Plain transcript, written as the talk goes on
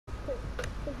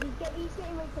he's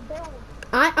getting ready to build.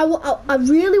 I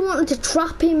really wanted to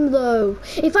trap him though.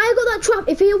 If I got that trap,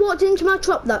 if he had walked into my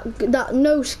trap, that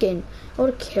no skin, I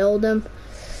would have killed him.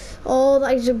 Oh,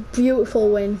 that is a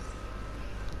beautiful win.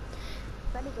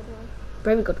 Very good win.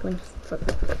 Very good win.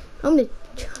 How many?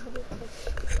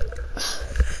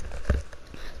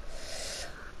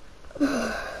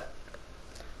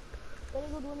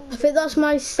 I think that's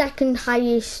my second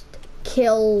highest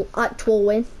kill actual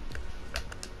win.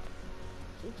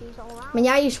 My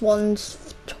highest one's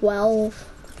 12,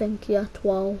 I think, yeah,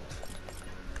 12.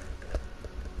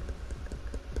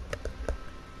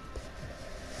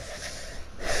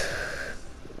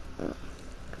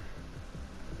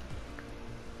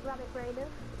 Rabbit Raider.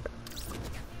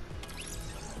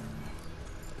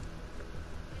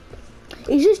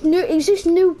 He's this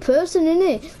new person, isn't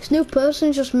it? This new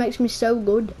person just makes me so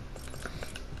good.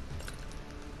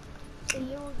 So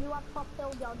you have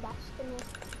fulfilled your destiny.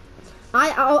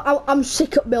 I'm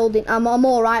sick at building. I'm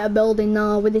alright at building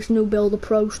now with this new Builder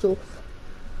Pro stuff.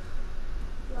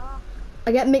 Yeah.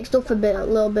 I get mixed up a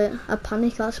little bit. I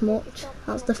panic that much.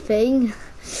 That's the thing.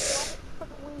 For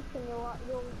the week and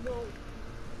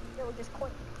you'll just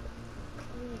quit.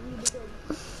 You be good.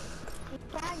 You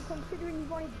can, considering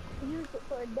you've only used it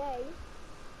for a day.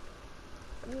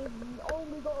 You've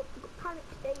only got up to the panic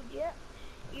stage yet.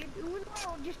 You're doing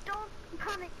well. Just don't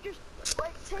panic. Just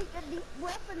like take a deep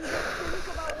breath and just think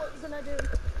about what you're gonna do.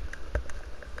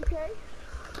 Okay?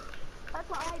 That's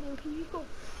what I do. Can you go?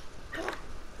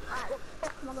 Alright, what the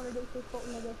fuck am I gonna do to this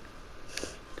button again?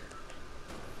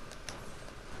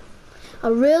 I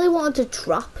really wanted to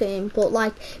trap him, but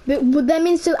with them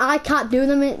I can't do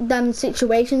them in them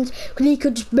situations because he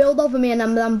could just build over me and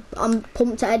I'm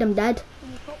pumped to head. I'm dead.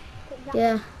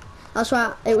 Yeah, that's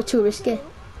why it was too risky.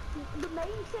 The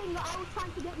main thing that I was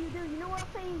trying to get you to do, you know what I'm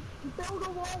saying? Build a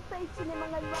wall facing him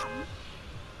and then run.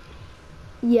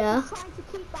 Yeah. You're trying to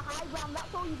keep the high ground.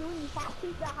 That's all you're doing. You can't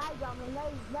keep the high ground, and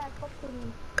they're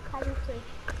fucking penalty.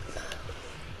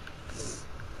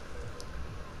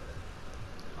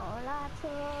 All I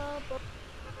took,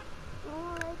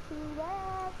 all to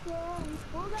reckon,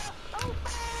 we'll go so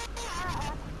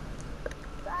far.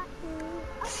 Back to,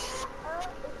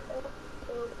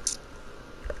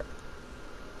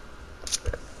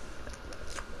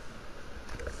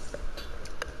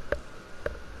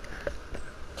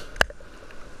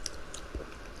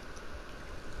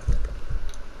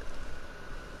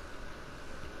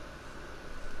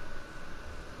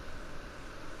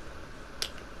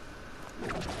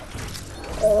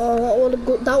 Oh,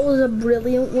 that was a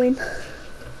brilliant win. I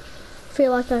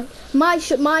feel like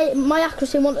my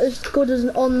accuracy wasn't as good as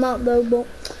on that though, but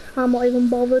I'm not even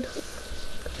bothered.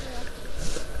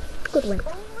 Good win. the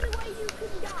only way you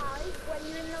can die when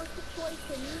you're in those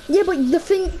situations. Yeah, but the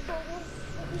thing.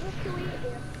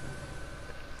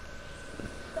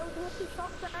 Those lucky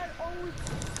shots that are always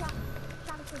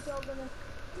chances you're gonna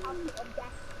have a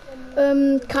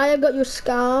death. Kaya got your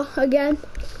scar again. And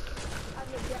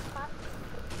your jetpack.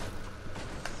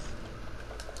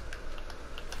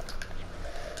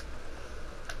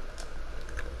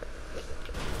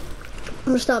 I'm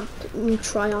gonna start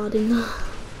tryharding now.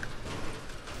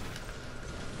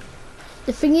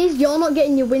 The thing is, you're not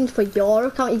getting your wins for your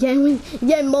account. You're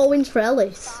getting more wins for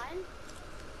Ellis. Fine.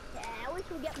 Yeah, I wish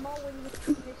we'd get more wins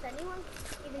from this anyway,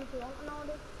 even if you want an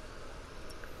order.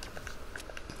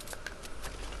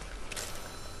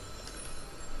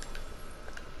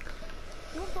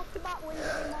 You don't talk about wins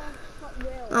anymore. Not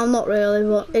really. I'm not really,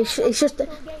 but it's just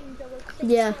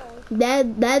yeah.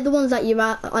 They're the ones that you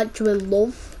actually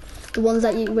love. The ones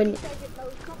that you win.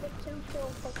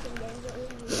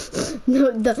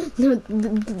 No,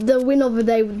 the win over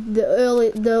there,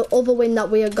 the other win that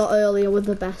we got earlier was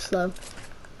the best though.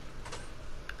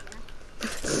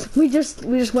 We just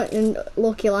went in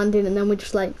lucky landing and then we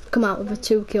just come out with a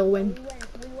 2-kill win. We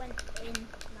went in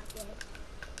that game.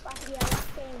 Last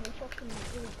game we fucking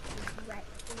wrecked.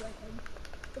 We went in.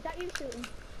 Is that you shooting?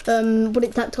 Would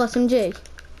it tactical SMG?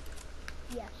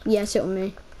 Yes. Yes, it was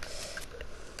me.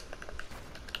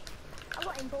 I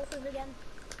got impulses again.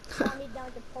 I need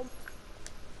down to pump.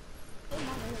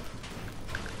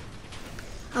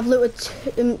 I've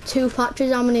looted 2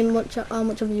 factories. How much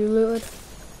have you looted? 3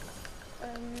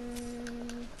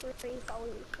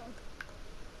 probably.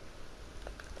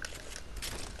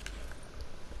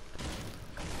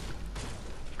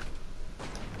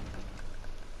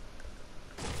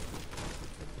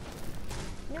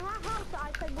 You know that house that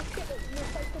I said was shit that you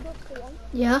said to go to one?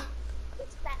 Yeah.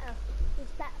 It's better.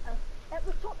 It's better. At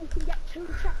the top you can get 2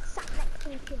 chests sat next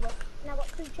to each other. And I got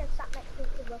 2 chests sat next to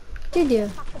each other. Did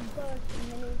you? Pack of burst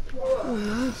and then Oh,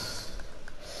 nice.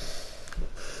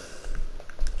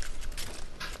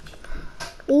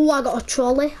 Oh, I got a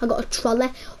trolley. I got a trolley.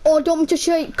 Oh, don't want me to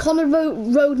show you? Connor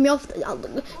rode me off.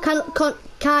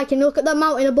 Kai, can you look at that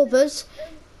mountain above us?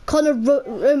 Connor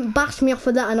bashed me off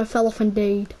of that and I fell off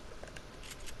indeed.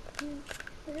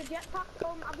 There's a jetpack.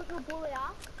 I've got your bullet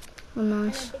arc. Oh,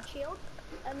 nice. And a big shield.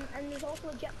 And there's also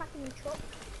a jetpack in the truck.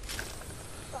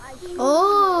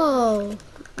 Oh,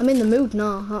 I'm in the mood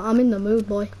now. I'm in the mood,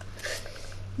 boy.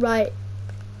 Right.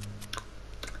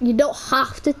 You don't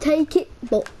have to take it,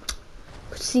 but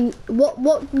see, what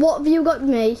have you got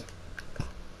me?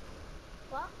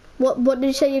 What did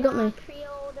you say you got me?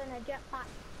 Shield and a jetpack.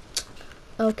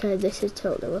 Okay, this is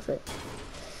totally worth it.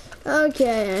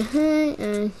 Okay,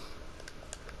 hey.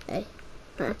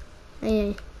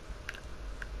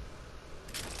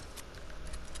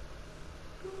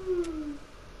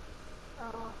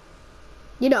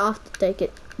 You don't have to take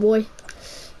it, boy.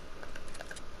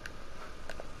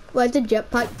 Where's the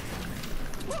jetpack?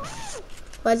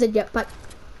 Where's the jetpack?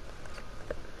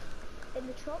 In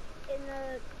the truck, in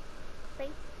the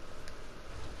thing.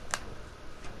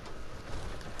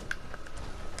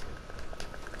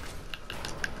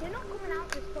 They're not coming out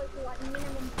this place for like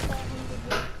minimum 400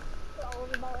 years. So I'll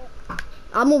worry about it.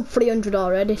 I'm on 300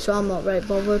 already, so I'm not very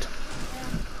bothered.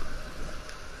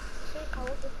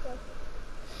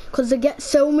 Because they get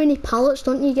so many pallets,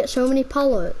 don't you? Get so many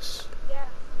pallets. Yeah.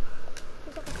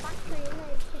 It's like a factory, isn't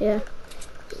it? Yeah.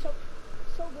 So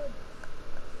good.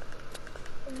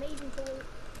 Amazing to loot.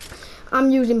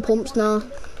 I'm using pumps now.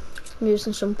 I'm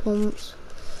using some pumps.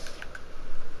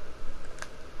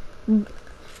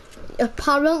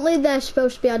 Apparently they're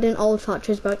supposed to be adding old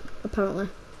factories back, apparently.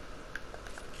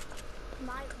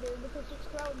 Might do, because it's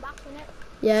growing back, isn't it?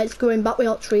 Yeah, it's growing back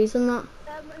without trees and that.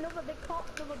 Another big pot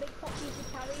you could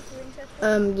carry if you're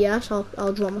interested. Yes,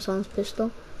 I'll drop my son's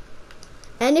pistol.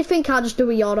 Anything I just do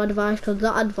with your advice, because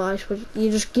that advice was, you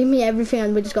just give me everything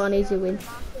and we just got an easy win.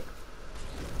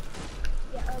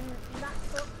 Yeah,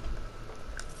 that's up.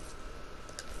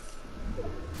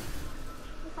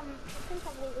 I think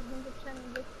I've looted 100%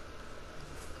 of this.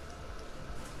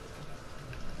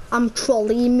 I'm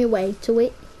trolleying my way to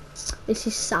it. This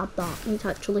is sad, that. It's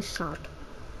actually sad.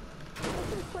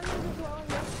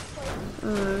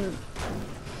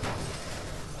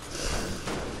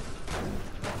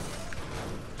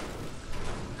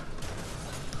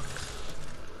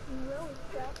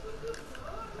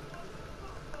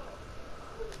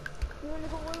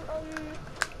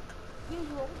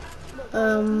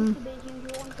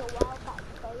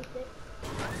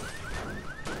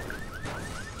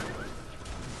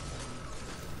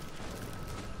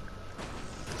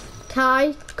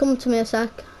 Kai, come to me a sec.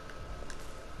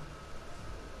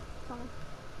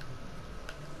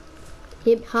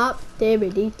 Hip hop,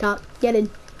 dibbity top, get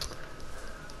in.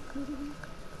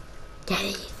 Get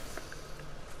in.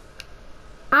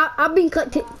 I've been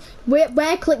collecting,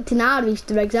 we're collecting our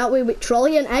Easter eggs, aren't we? With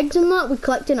trolley and eggs and that, we're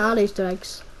collecting our Easter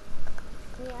eggs.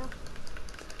 Yeah.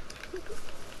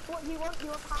 What do you want?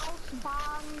 Your house,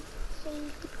 barn,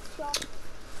 seat, shop?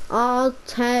 I'll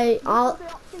take, The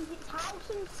options, it's house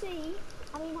and seat,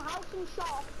 house and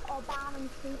shop, or barn and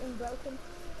seat and broken.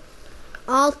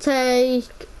 I'll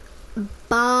take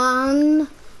barn.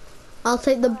 I'll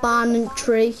take the barn and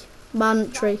tree. Barn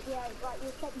and tree. Yeah, right,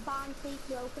 you take barn, seat,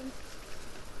 broken.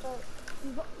 So,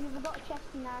 you've got a chest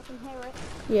in there, I can hear it.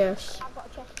 Yes. I've got a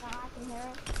chest in there, I can hear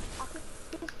it.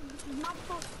 This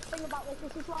magical thing about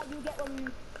this is like you get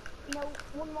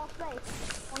one more space.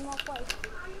 One more place.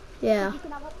 Yeah. You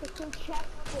can have up to 2 chests,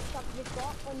 which I've just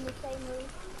got on the same room.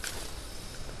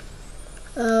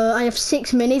 I have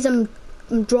 6 minis. I'm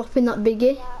dropping that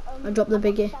biggie. Yeah, I dropped the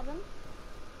biggie. 7.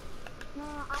 No,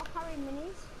 I'll carry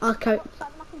minis. I'll carry.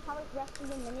 7, I can carry the rest of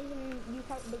the minis and you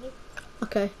carry the biggie.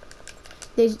 Okay.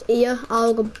 There's here.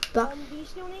 I'll go back. Do you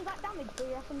still need that damage for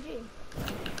your SMG?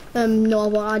 No,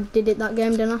 but I did it that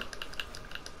game, didn't I?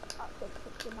 That's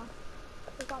good now.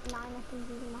 There's like 9 SMGs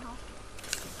in the house.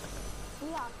 We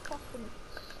are fucking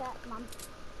set, man.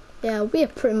 Yeah, we are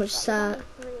pretty much set.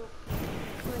 Three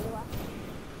left.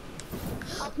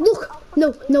 Look,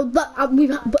 no, but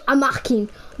I'm hacking.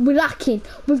 We're hacking.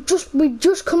 We've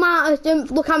just come out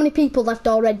of. Look how many people left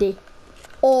already.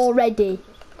 Already.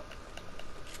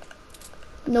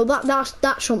 No,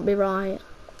 that shouldn't be right.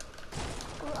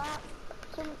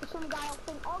 Some guy will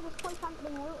think, oh, this place hasn't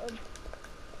been looted.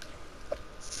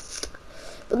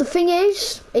 But the thing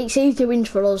is, it's easy wins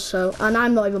for us, so, and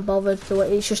I'm not even bothered, so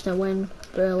it's just a win,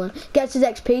 really. Gets his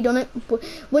XP, doesn't it? But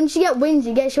once you get wins,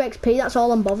 it gets you XP, that's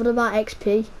all I'm bothered about,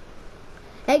 XP.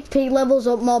 XP levels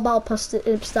up more battle pass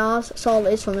stars, that's all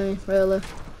it is for me, really.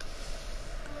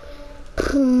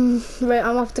 Right,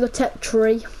 I'm gonna have to go take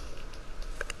tree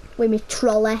with me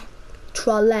trolley.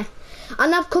 trolley.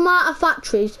 And I've come out of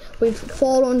factories with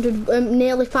 400,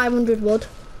 nearly 500 wood,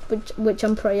 which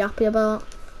I'm pretty happy about.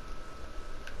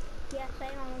 Yeah, same.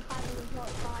 I'm on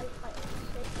 545, like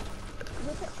 6.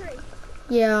 Look at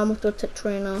 3. Yeah, I'm going to take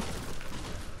 3 now. Is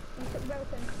it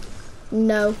broken?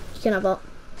 No, you can have that.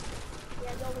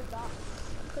 Yeah, go with that.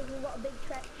 Because we've got a big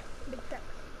trek. Big trek.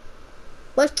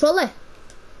 Where's trolley?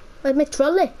 Where's my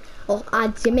trolley? Oh,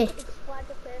 Jimmy. It's flag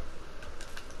up here.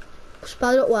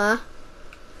 Spell it where?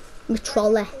 My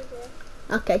trolley. Right,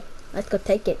 here. Okay, let's go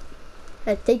take it.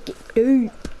 Let's take it, dude.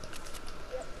 Yep.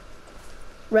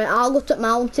 Right, I'll go to the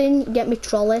mountain, get me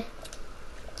trolley.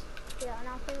 Yeah, and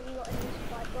I think you got a new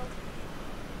supply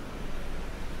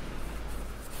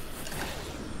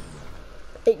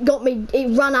box.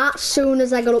 It ran out as soon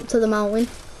as I got up to the mountain.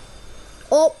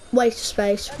 Oh, waste of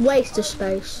space, waste of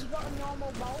space. You got a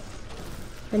normal bolt.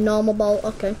 A normal bolt,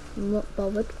 okay, I'm not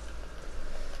bothered.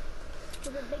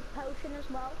 There's a big potion as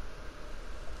well.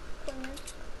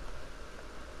 Clingers.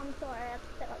 I'm sorry, I have to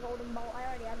take that golden bolt. I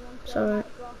already had one. So Sorry. I might as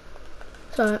well.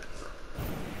 It's alright,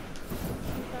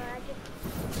 I'm sorry, I just...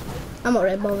 I'm not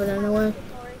really bothered anyway.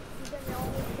 Sorry, you gave me all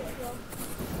this shit as well.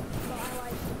 But I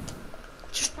like...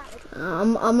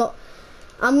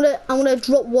 I'm gonna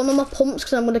drop one of my pumps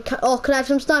because I'm gonna. Oh, can I have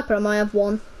some sniper? I might have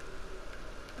one.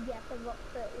 Yes, I've got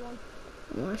 31.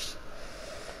 Nice.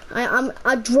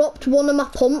 I dropped one of my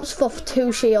pumps for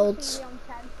 2 shields. You'll be on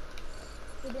 10.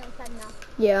 You'll be on 10 now.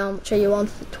 Yeah, how much are you on?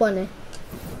 20.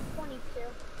 22.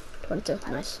 22.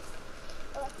 Nice.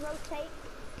 Let's rotate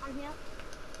on here.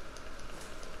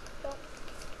 Stop.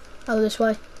 Oh, this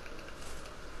way.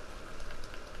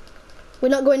 We're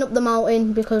not going up the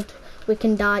mountain because we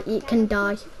can die. It can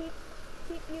die. Keep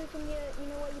using your, you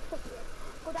know what you put it.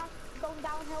 Go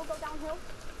downhill.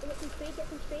 Get some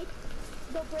speed.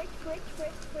 Go bridge.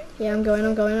 Yeah, I'm going.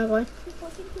 Keep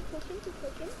pushing.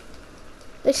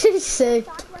 This is sick.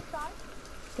 Left side.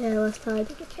 Yeah, left side.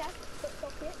 Take a chest, put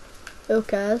stuff it. Who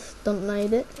cares? Don't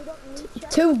need it. We don't need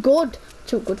chest.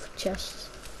 Too good for chests.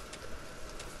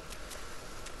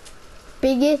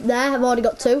 Biggie, there. I've already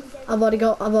got 2. I've already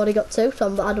got 2.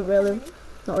 So I don't really,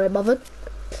 not really bothered.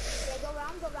 Yeah, go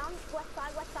round. West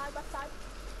side.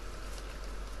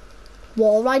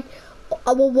 Wall ride.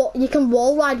 Oh, well, what you can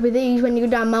wall ride with these when you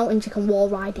go down mountains. You can wall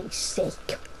ride. It's sick.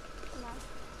 Nice.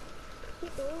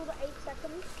 Keep doing over 8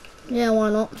 seconds. Yeah, why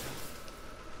not?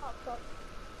 Oh, fuck.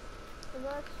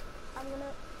 Reverse. I'm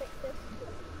gonna fix this.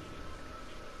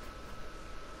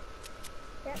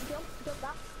 Yeah, jump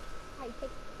that. Hey,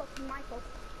 take fucking Michael.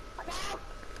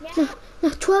 Yeah. No,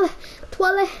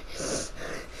 Twirly.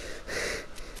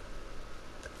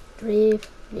 Breathe.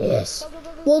 Yes. Go.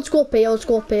 We'll go up here.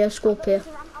 I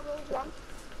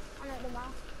know the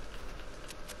mouth.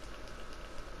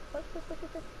 Push.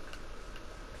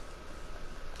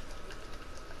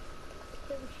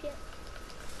 Holy shit.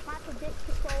 Might have to ditch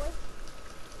it slowly.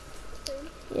 Soon.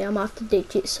 Yeah, I might have to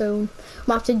ditch it soon.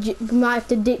 Might have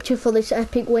to ditch it for this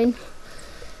epic win.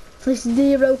 For this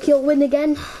 0 kill win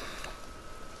again.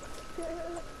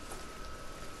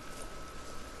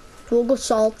 We'll go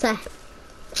salty.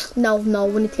 No,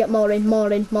 we need to get more in.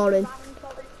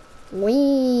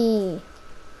 Wee.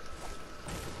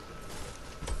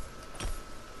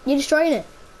 You're destroying it.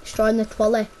 Destroying the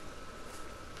trolley.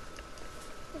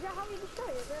 Is that how you destroy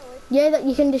it, really? Yeah, that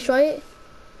you can destroy it.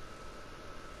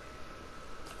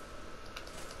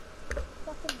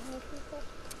 Fucking new people.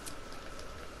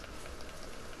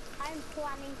 I'm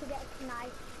planning to get a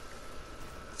snipe.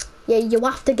 Yeah, you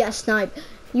have to get a snipe.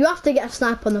 You have to get a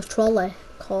snipe on the trolley.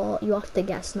 You have to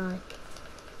get a snipe.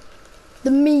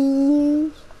 The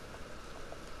memes.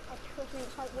 Trust me,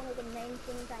 it's like one of the main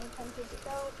things I intended to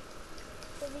go.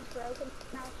 Because he's broken.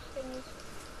 Now stings.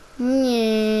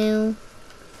 Yeah.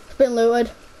 It's been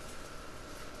looted.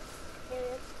 Here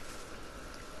it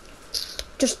is.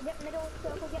 Just Get middle of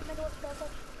circle.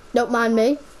 don't mind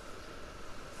me.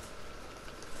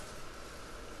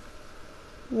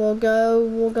 We'll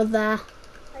go there.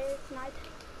 Player snipe.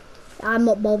 I'm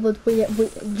not bothered.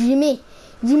 Jimmy,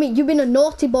 you've been a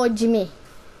naughty boy, Jimmy.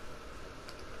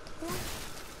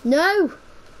 No,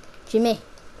 Jimmy,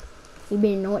 you've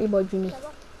been a naughty boy, Jimmy.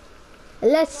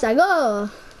 Let's go.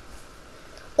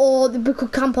 Oh, we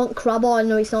could camp on crab. Oh,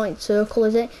 no, it's not in circle,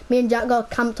 is it? Me and Jack got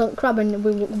camped on crab and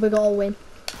we got a win.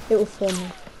 It was fun.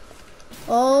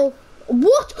 Oh,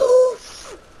 what?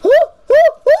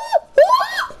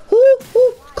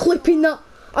 Clipping that.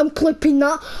 I'm clipping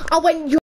that. I went.